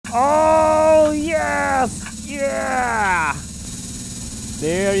Oh, yes! Yeah!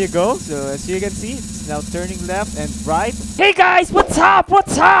 There you go. So as you can see, it's now turning left and right. Hey guys, what's up?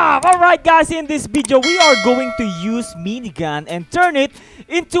 What's up? Alright guys, in this video, we are going to use minigun and turn it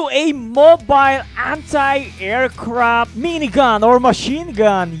into a mobile anti-aircraft minigun or machine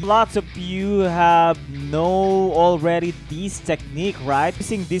gun. Lots of you have know already this technique, right?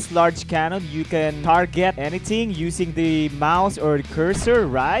 Using this large cannon, you can target anything using the mouse or the cursor,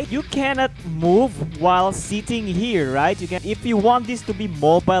 right? You cannot move while sitting here, right? You can, if you want this to be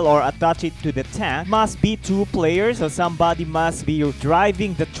mobile or attach it to the tank, must be two players. So somebody must be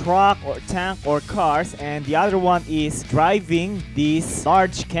driving the truck or tank or cars, and the other one is driving this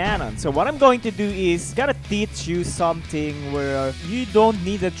large cannon. So what I'm going to do is gotta teach you something where you don't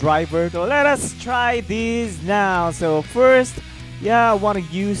need a driver. So let us try this now. So first, yeah, I want to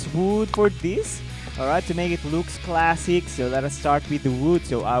use wood for this. Alright, to make it looks classic. So let us start with the wood.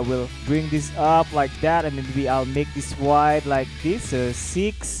 So I will bring this up like that, and maybe I'll make this wide like this. So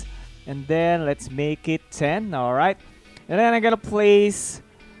 6, and then let's make it 10. Alright, and then I'm gonna place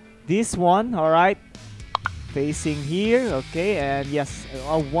this one, alright, facing here. Okay, and yes,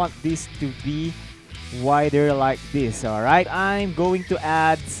 I want this to be wider like this. Alright, I'm going to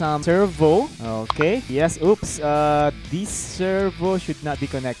add some servo. Okay, yes, oops, this servo should not be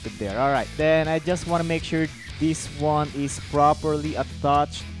connected there. Alright, then I just want to make sure this one is properly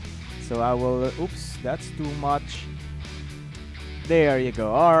attached. So I will, oops, that's too much. There you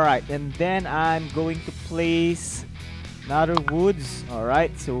go. Alright, and then I'm going to place another woods.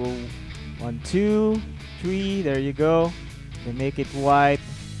 Alright, so 1, 2, 3, there you go. Then make it wide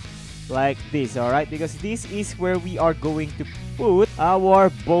like this. Alright, because this is where we are going to put our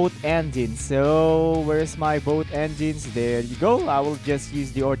boat engine. So where's my boat engines? There you go. I will just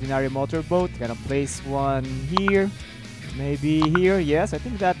use the ordinary motorboat. Gonna place one here, maybe here. Yes, I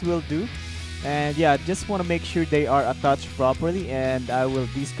think that will do. And yeah, just want to make sure they are attached properly, and I will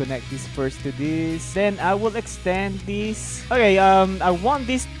disconnect this first to this, then I will extend this. Okay, I want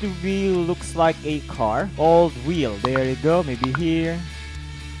this to be looks like a car, old wheel. There you go, maybe here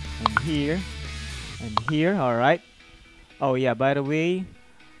and here and here. All right. Oh yeah, by the way,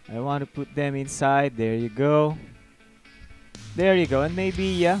 I want to put them inside. There you go. There you go. And maybe,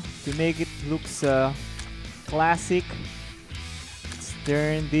 yeah, to make it looks classic, let's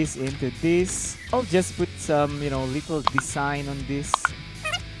turn this into this. I'll just put some, you know, little design on this.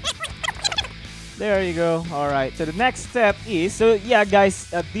 There you go. All right, so the next step is, so yeah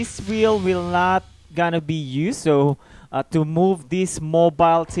guys, this wheel will not gonna be used. So to move this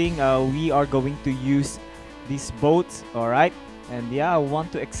mobile thing, we are going to use this boat. All right, and yeah, I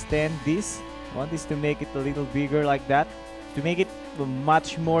want to extend this. I want this to make it a little bigger like that, to make it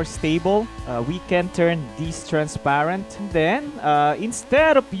much more stable. We can turn this transparent. And then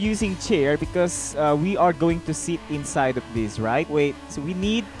instead of using chair, because we are going to sit inside of this, right? Wait, so we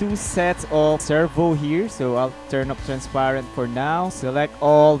need 2 sets of servo here. So I'll turn up transparent for now. Select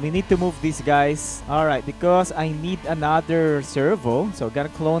all. We need to move these guys. All right, because I need another servo. So I'm gonna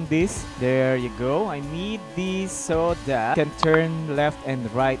clone this. There you go. I need this so that I can turn left and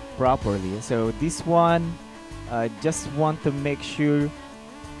right properly. So this one, just want to make sure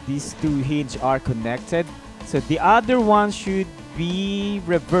these 2 hinges are connected. So the other one should be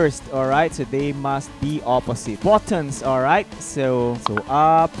reversed. All right, so they must be opposite buttons. All right, so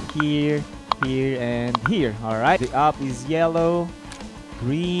up here, here, and here. All right, the up is yellow,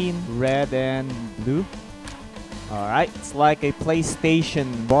 green, red, and blue. All right, it's like a PlayStation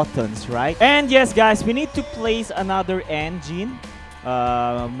buttons, right? And yes guys, we need to place another engine.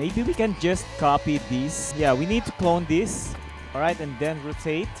 Maybe we can just copy this. Yeah, we need to clone this. Alright, and then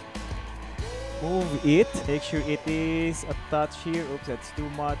rotate. Move it. Make sure it is attached here. Oops, that's too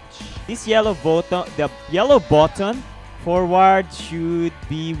much. This yellow button, the yellow button forward should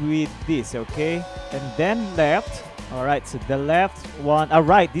be with this, okay? And then left. Alright, so the left one.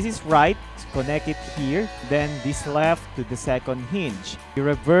 Alright, this is right. Connect it here. Then this left to the second hinge. The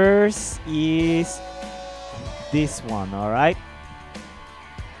reverse is this one, alright?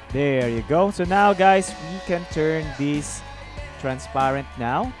 There you go. So now guys, we can turn this transparent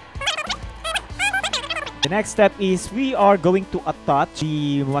now. The next step is we are going to attach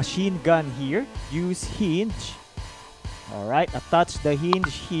the machine gun here. Use hinge. Alright, attach the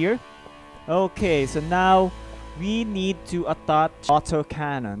hinge here. Okay, so now we need to attach auto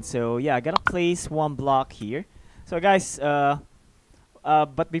cannon. So yeah, I gotta place one block here. So guys,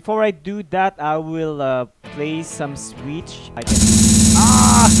 but before I do that, I will place some switch. I can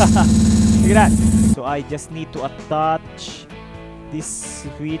look at that. So I just need to attach this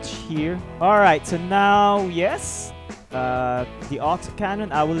switch here. Alright, so now, yes, the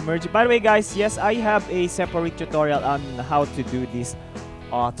autocannon. I will merge it. By the way, guys, yes, I have a separate tutorial on how to do this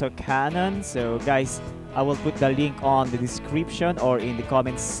autocannon. So, guys, I will put the link on the description or in the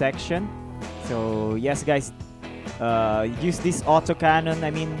comments section. So, yes, guys, use this autocannon.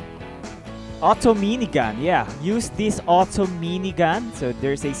 I mean, auto minigun. Yeah, use this auto minigun. So,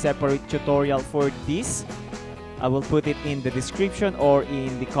 there's a separate tutorial for this. I will put it in the description or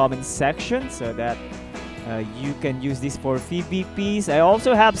in the comment section so that you can use this for PvPs. I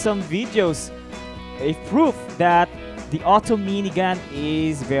also have some videos, a proof that the auto minigun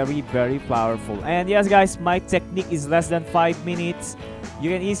is very, very powerful. And yes, guys, my technique is less than 5 minutes.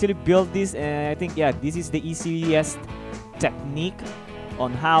 You can easily build this, and I think, yeah, this is the easiest technique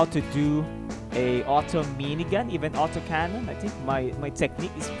on how to do a auto minigun, even auto cannon. I think my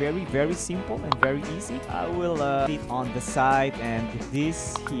technique is very, very simple and very easy. I will put it on the side and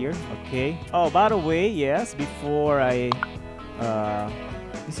this here. Okay. Oh, by the way, yes, before I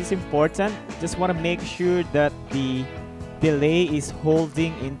this is important. Just want to make sure that the delay is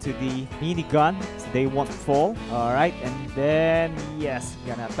holding into the minigun so they won't fall. All right, and then yes,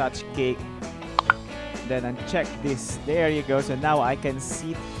 gonna touch cake. Then uncheck this. There you go. So now I can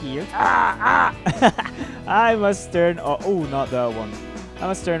sit here. I must turn. Oh, not that one. I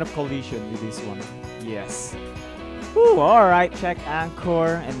must turn off collision with this one. Yes. Whew, all right. Check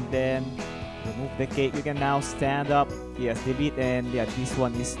anchor and then remove the cake. You can now stand up. Yes, delete, and yeah, this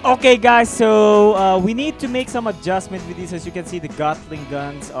one is okay, guys. So we need to make some adjustment with this. As you can see, the Gatling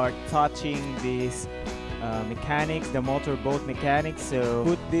guns are touching this mechanics, the motorboat mechanics. So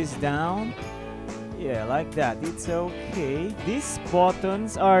put this down. Yeah, like that. It's okay. These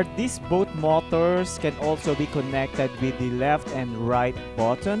buttons are these both motors can also be connected with the left and right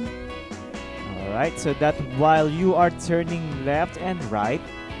button. Alright, so that while you are turning left and right,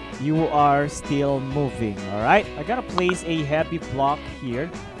 you are still moving. Alright, I gotta place a heavy block here.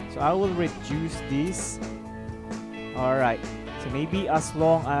 So I will reduce this. Alright, so maybe as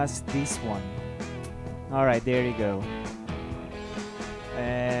long as this one. Alright, there you go.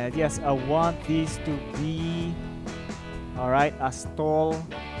 And yes, I want this to be alright as tall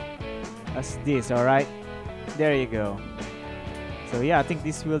as this. Alright, there you go. So yeah, I think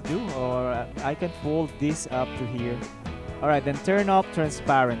this will do, or I can pull this up to here. Alright, then turn off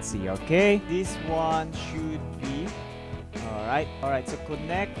transparency. Okay, this one should be alright. Alright, so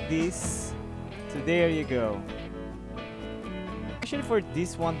connect this. So there you go. Actually, for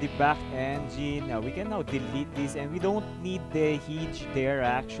this one, the back engine, we can now delete this, and we don't need the hinge there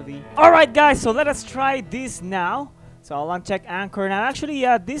actually. Alright, guys, so let us try this now. So I'll uncheck anchor now. Actually,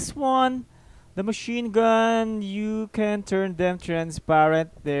 yeah, this one, the machine gun, you can turn them transparent.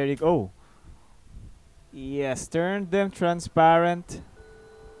 There you go. Yes, turn them transparent.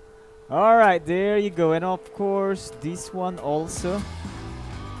 Alright, there you go. And of course, this one also.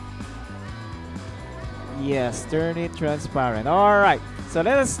 Yes, turn it transparent. Alright, so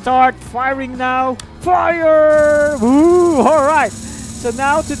let us start firing now. Fire! Woo! Alright, so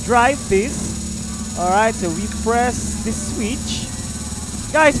now to drive this. Alright, so we press the switch.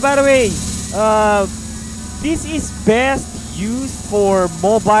 Guys, by the way, this is best used for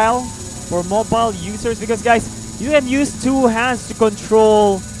mobile users, because guys, you can use two hands to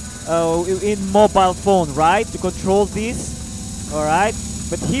control in mobile phone, right? To control this. Alright.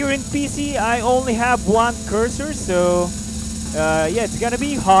 But here in PC, I only have one cursor, so yeah, it's gonna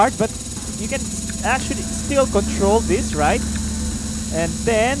be hard, but you can actually still control this, right? And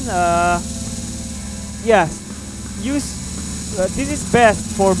then, yes, use this is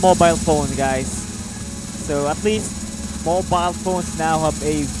best for mobile phone, guys. So at least mobile phones now have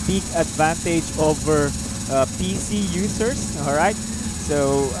a big advantage over PC users. All right.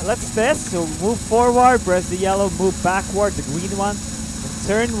 So let's test. So move forward, press the yellow, move backward, the green one.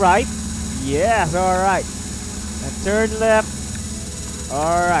 Turn right. Yes, alright. And turn left.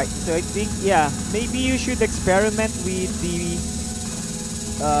 Alright. So I think, yeah, maybe you should experiment with the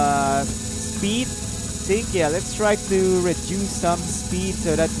speed. I think, yeah, let's try to reduce some speed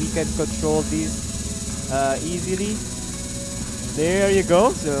so that we can control this easily. There you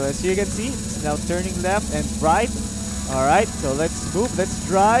go. So as you can see, it's now turning left and right. Alright, so let's move, let's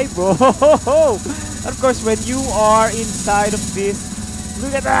drive. Oh, of course, when you are inside of this,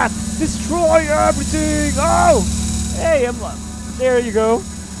 look at that! Destroy everything! Oh! Hey, there you go.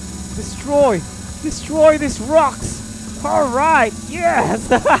 Destroy! Destroy these rocks! Alright! Yes!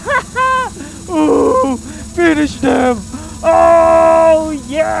 Ooh! Finish them! Oh!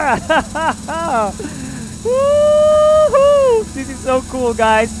 Yeah! Woohoo! This is so cool,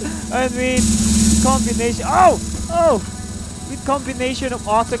 guys. I mean, combination. Oh! With combination of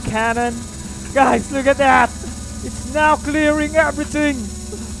autocannon. Guys, look at that! It's now clearing everything.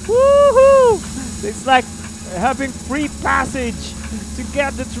 Woohoo! It's like having free passage to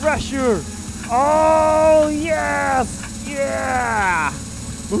get the treasure. Oh yes! Yeah!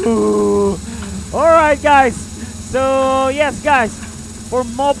 Ooh. Alright guys, so yes guys, for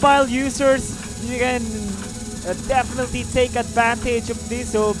mobile users you can definitely take advantage of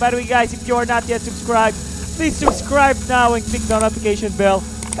this. So by the way guys, if you are not yet subscribed, please subscribe now and click the notification bell,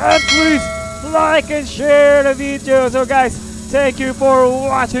 and please like and share the video. So guys, thank you for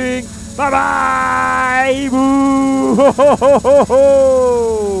watching. Bye bye. Boo.